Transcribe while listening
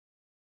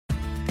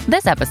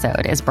This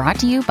episode is brought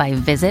to you by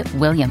Visit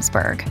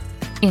Williamsburg.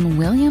 In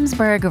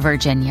Williamsburg,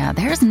 Virginia,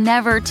 there's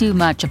never too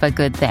much of a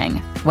good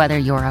thing. Whether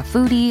you're a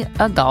foodie,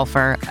 a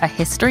golfer, a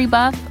history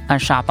buff, a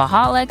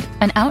shopaholic,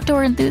 an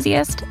outdoor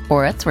enthusiast,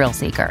 or a thrill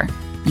seeker,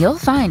 you'll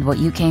find what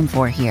you came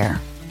for here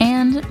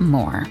and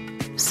more.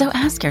 So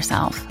ask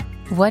yourself,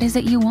 what is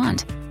it you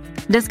want?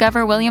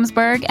 Discover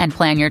Williamsburg and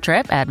plan your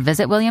trip at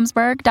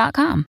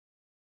visitwilliamsburg.com.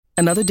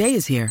 Another day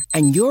is here,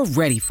 and you're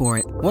ready for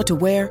it. What to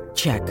wear?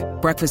 Check.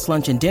 Breakfast,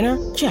 lunch, and dinner?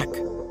 Check.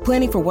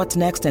 Planning for what's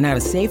next and how to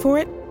save for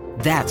it?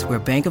 That's where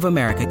Bank of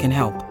America can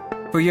help.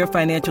 For your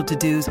financial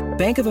to-dos,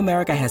 Bank of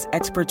America has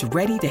experts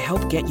ready to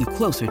help get you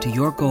closer to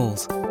your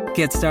goals.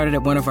 Get started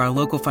at one of our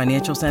local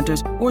financial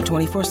centers or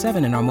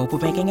 24/7 in our mobile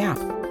banking app.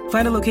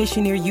 Find a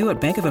location near you at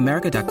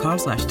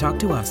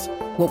bankofamerica.com/talktous.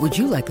 What would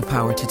you like the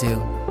power to do?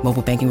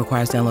 Mobile banking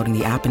requires downloading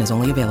the app and is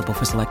only available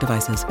for select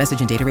devices.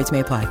 Message and data rates may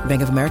apply.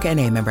 Bank of America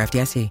N.A., member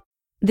FDIC.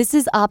 This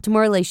is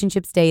Optimal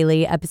Relationships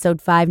Daily,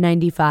 episode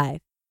 595.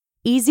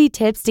 Easy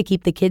Tips to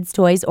Keep the Kids'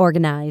 Toys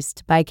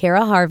Organized by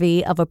Kara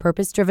Harvey of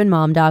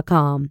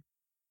apurposedrivenmom.com.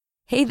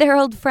 Hey there,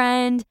 old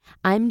friend.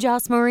 I'm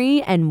Joss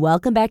Marie, and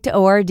welcome back to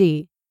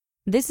ORD.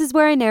 This is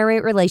where I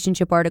narrate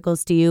relationship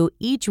articles to you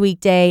each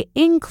weekday,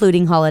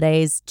 including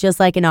holidays, just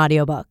like an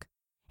audiobook.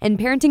 And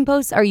parenting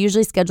posts are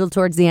usually scheduled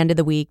towards the end of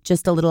the week,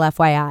 just a little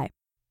FYI.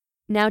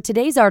 Now,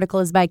 today's article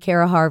is by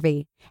Kara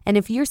Harvey, and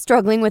if you're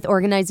struggling with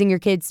organizing your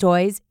kids'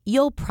 toys,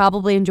 you'll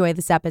probably enjoy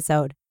this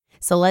episode.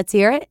 So let's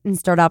hear it and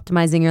start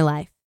optimizing your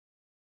life.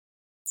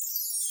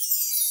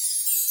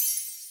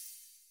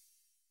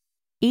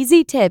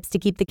 Easy Tips to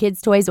Keep the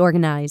Kids' Toys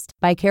Organized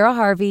by Kara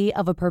Harvey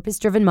of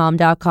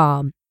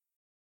apurposedrivenmom.com.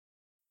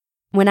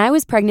 When I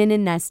was pregnant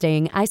and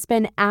nesting, I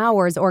spent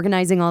hours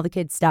organizing all the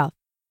kids' stuff.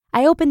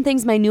 I opened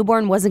things my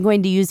newborn wasn't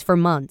going to use for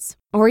months,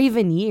 or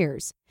even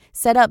years,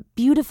 set up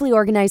beautifully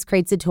organized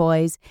crates of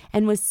toys,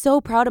 and was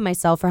so proud of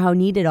myself for how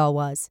neat it all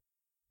was.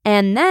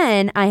 And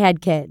then I had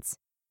kids.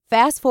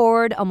 Fast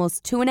forward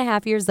almost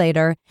 2.5 years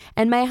later,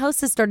 and my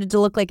house has started to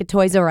look like a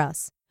Toys R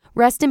Us.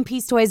 Rest in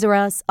peace, Toys R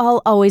Us.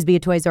 I'll always be a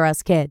Toys R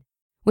Us kid.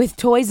 With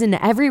toys in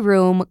every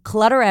room,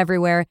 clutter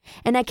everywhere,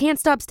 and I can't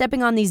stop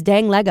stepping on these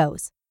dang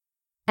Legos.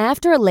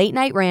 After a late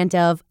night rant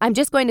of, I'm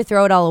just going to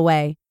throw it all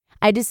away,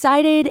 I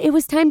decided it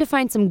was time to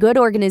find some good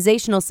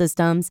organizational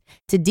systems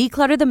to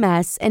declutter the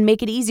mess and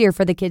make it easier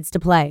for the kids to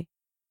play.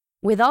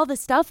 With all the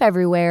stuff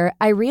everywhere,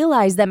 I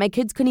realized that my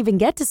kids couldn't even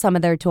get to some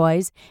of their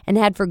toys and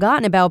had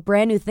forgotten about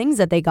brand new things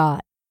that they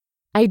got.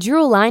 I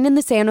drew a line in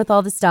the sand with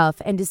all the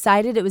stuff and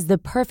decided it was the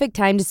perfect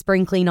time to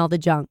spring clean all the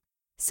junk.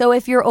 So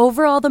if you're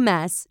over all the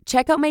mess,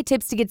 check out my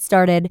tips to get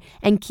started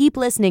and keep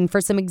listening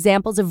for some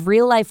examples of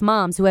real-life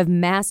moms who have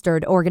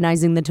mastered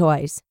organizing the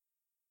toys.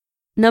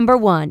 Number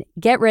 1,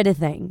 get rid of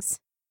things.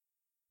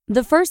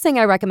 The first thing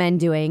I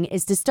recommend doing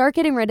is to start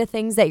getting rid of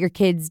things that your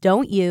kids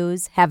don't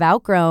use, have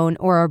outgrown,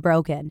 or are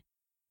broken.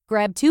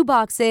 Grab 2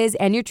 boxes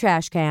and your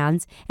trash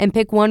cans and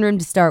pick one room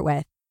to start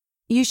with.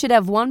 You should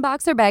have 1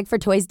 box or bag for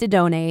toys to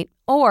donate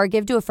or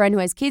give to a friend who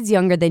has kids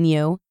younger than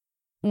you,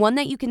 one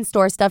that you can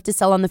store stuff to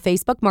sell on the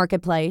Facebook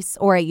Marketplace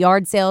or at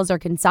yard sales or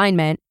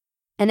consignment,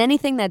 and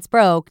anything that's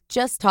broke,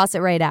 just toss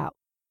it right out.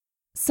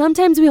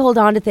 Sometimes we hold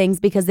on to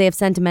things because they have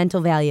sentimental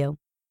value.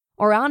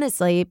 Or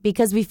honestly,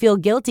 because we feel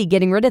guilty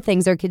getting rid of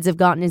things our kids have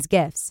gotten as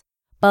gifts.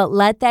 But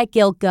let that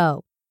guilt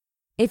go.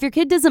 If your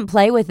kid doesn't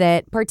play with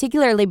it,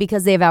 particularly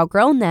because they've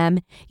outgrown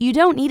them, you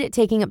don't need it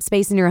taking up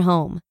space in your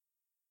home.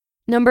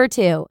 Number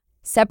 2,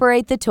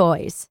 separate the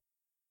toys.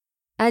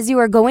 As you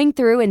are going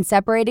through and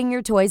separating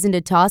your toys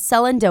into toss,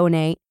 sell, and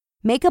donate,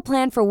 make a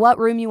plan for what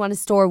room you want to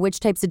store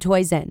which types of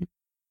toys in.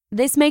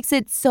 This makes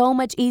it so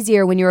much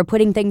easier when you are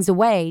putting things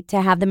away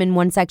to have them in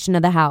one section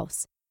of the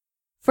house.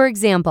 For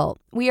example,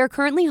 we are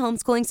currently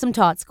homeschooling some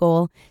Tot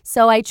School,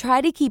 so I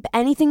try to keep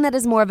anything that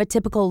is more of a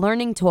typical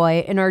learning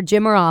toy in our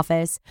gym or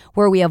office,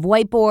 where we have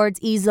whiteboards,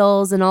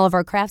 easels, and all of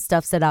our craft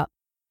stuff set up.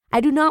 I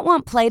do not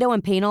want Play-Doh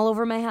and paint all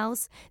over my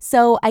house,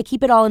 so I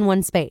keep it all in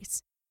one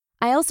space.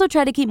 I also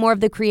try to keep more of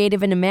the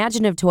creative and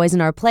imaginative toys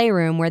in our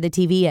playroom where the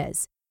TV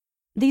is.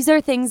 These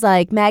are things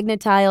like magnet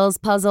tiles,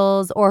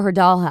 puzzles, or her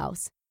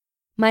dollhouse.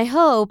 My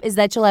hope is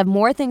that she'll have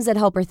more things that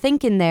help her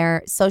think in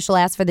there, so she'll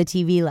ask for the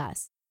TV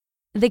less.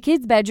 The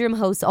kids' bedroom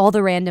hosts all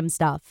the random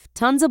stuff,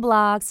 tons of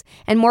blocks,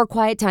 and more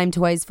quiet time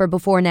toys for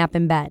before nap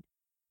in bed.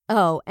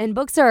 Oh, and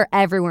books are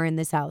everywhere in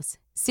this house.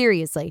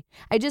 Seriously,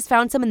 I just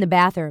found some in the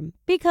bathroom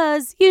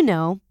because,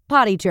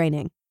 potty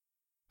training.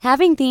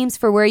 Having themes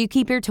for where you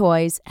keep your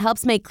toys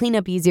helps make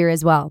cleanup easier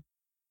as well.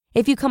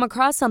 If you come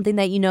across something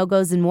that you know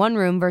goes in one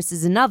room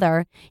versus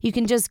another, you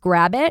can just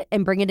grab it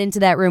and bring it into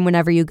that room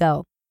whenever you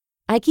go.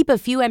 I keep a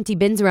few empty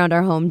bins around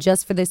our home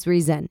just for this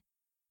reason.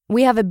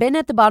 We have a bin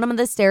at the bottom of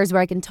the stairs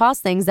where I can toss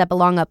things that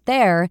belong up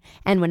there,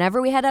 and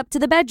whenever we head up to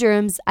the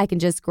bedrooms, I can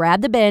just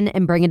grab the bin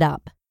and bring it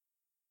up.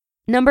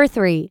 Number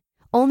 3,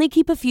 only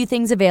keep a few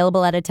things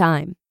available at a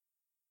time.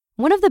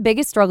 One of the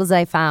biggest struggles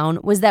I found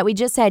was that we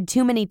just had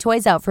too many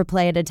toys out for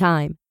play at a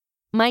time.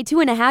 My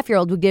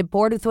 2.5-year-old would get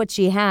bored with what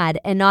she had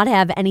and not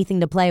have anything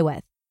to play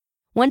with.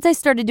 Once I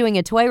started doing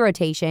a toy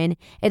rotation,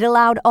 it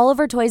allowed all of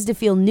our toys to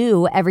feel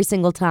new every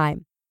single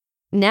time.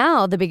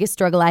 Now, the biggest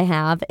struggle I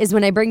have is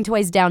when I bring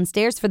toys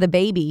downstairs for the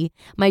baby,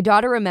 my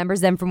daughter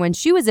remembers them from when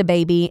she was a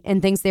baby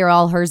and thinks they're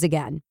all hers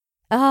again.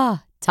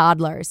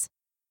 Toddlers.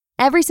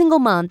 Every single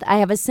month, I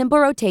have a simple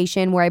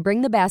rotation where I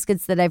bring the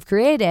baskets that I've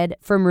created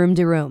from room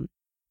to room.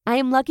 I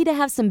am lucky to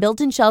have some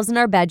built-in shelves in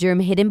our bedroom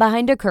hidden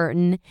behind a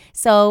curtain,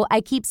 so I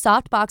keep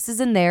soft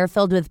boxes in there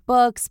filled with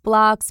books,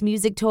 blocks,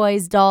 music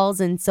toys, dolls,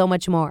 and so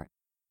much more.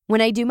 When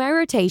I do my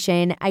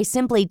rotation, I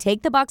simply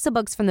take the box of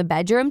books from the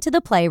bedroom to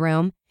the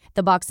playroom,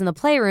 the box in the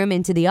playroom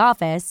into the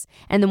office,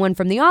 and the one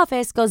from the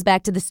office goes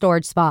back to the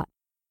storage spot.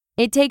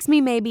 It takes me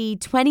maybe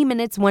 20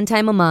 minutes one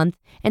time a month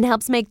and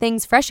helps make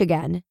things fresh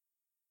again.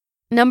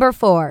 Number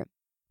 4,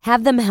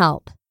 have them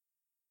help.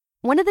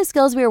 One of the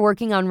skills we are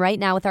working on right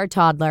now with our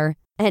toddler,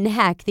 and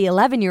heck, the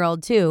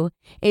 11-year-old too,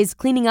 is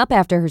cleaning up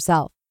after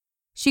herself.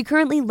 She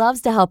currently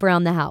loves to help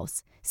around the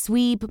house,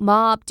 sweep,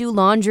 mop, do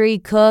laundry,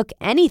 cook,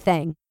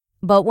 anything.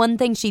 But one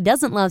thing she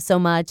doesn't love so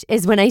much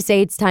is when I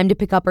say it's time to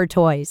pick up her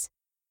toys.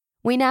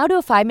 We now do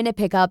a 5-minute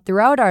pickup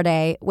throughout our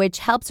day, which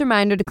helps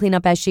remind her to clean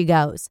up as she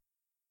goes.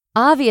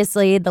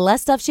 Obviously, the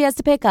less stuff she has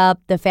to pick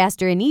up, the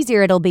faster and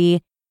easier it'll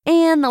be,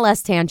 and the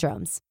less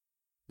tantrums.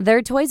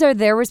 Their toys are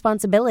their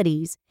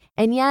responsibilities.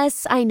 And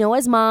yes, I know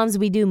as moms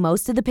we do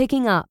most of the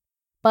picking up.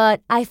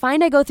 But I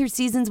find I go through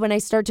seasons when I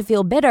start to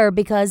feel bitter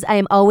because I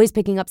am always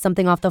picking up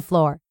something off the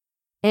floor.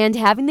 And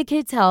having the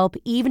kids help,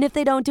 even if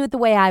they don't do it the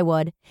way I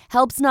would,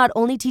 helps not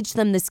only teach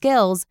them the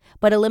skills,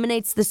 but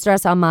eliminates the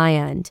stress on my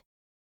end.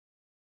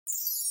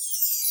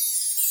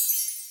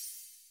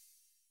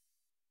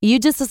 You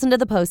just listened to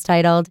the post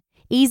titled,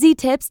 Easy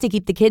Tips to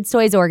Keep the Kids'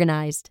 Toys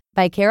Organized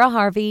by Kara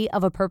Harvey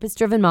of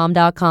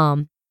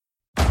apurposedrivenmom.com.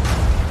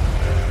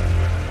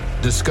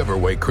 Discover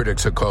why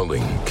critics are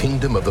calling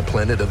Kingdom of the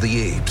Planet of the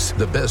Apes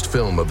the best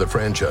film of the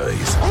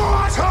franchise.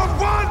 What a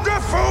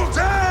wonderful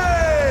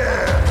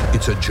day!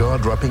 It's a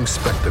jaw-dropping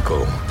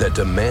spectacle that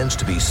demands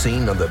to be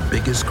seen on the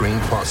biggest screen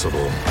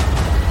possible.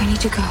 We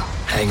need to go.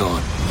 Hang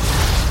on.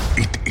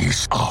 It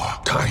is our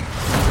time.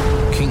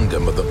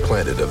 Kingdom of the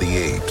Planet of the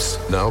Apes.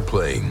 Now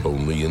playing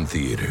only in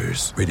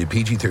theaters. Rated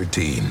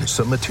PG-13.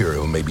 Some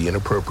material may be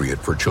inappropriate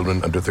for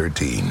children under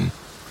 13.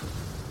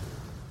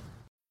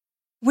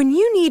 When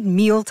you need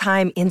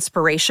mealtime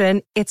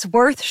inspiration, it's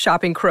worth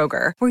shopping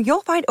Kroger, where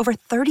you'll find over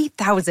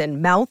 30,000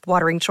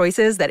 mouth-watering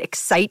choices that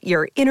excite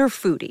your inner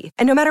foodie.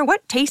 And no matter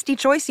what tasty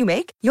choice you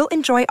make, you'll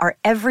enjoy our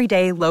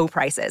everyday low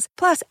prices,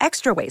 plus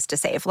extra ways to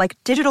save, like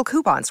digital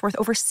coupons worth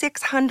over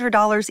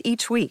 $600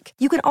 each week.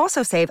 You can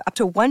also save up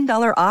to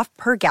 $1 off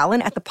per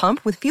gallon at the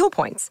pump with fuel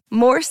points.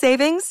 More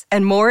savings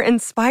and more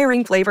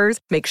inspiring flavors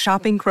make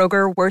shopping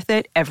Kroger worth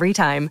it every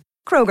time.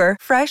 Kroger,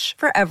 fresh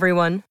for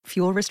everyone.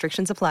 Fuel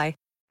restrictions apply.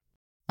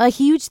 A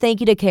huge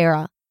thank you to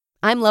Kara.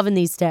 I'm loving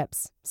these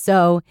tips.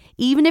 So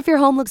even if your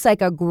home looks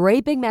like a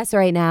great big mess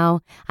right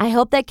now, I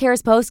hope that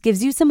Kara's post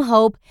gives you some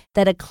hope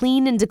that a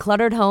clean and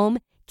decluttered home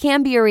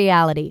can be a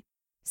reality.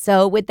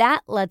 So with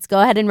that, let's go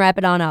ahead and wrap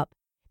it on up.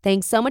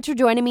 Thanks so much for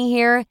joining me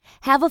here.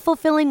 Have a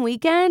fulfilling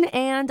weekend,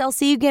 and I'll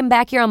see you again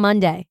back here on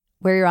Monday,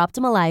 where your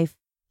optimal life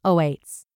awaits.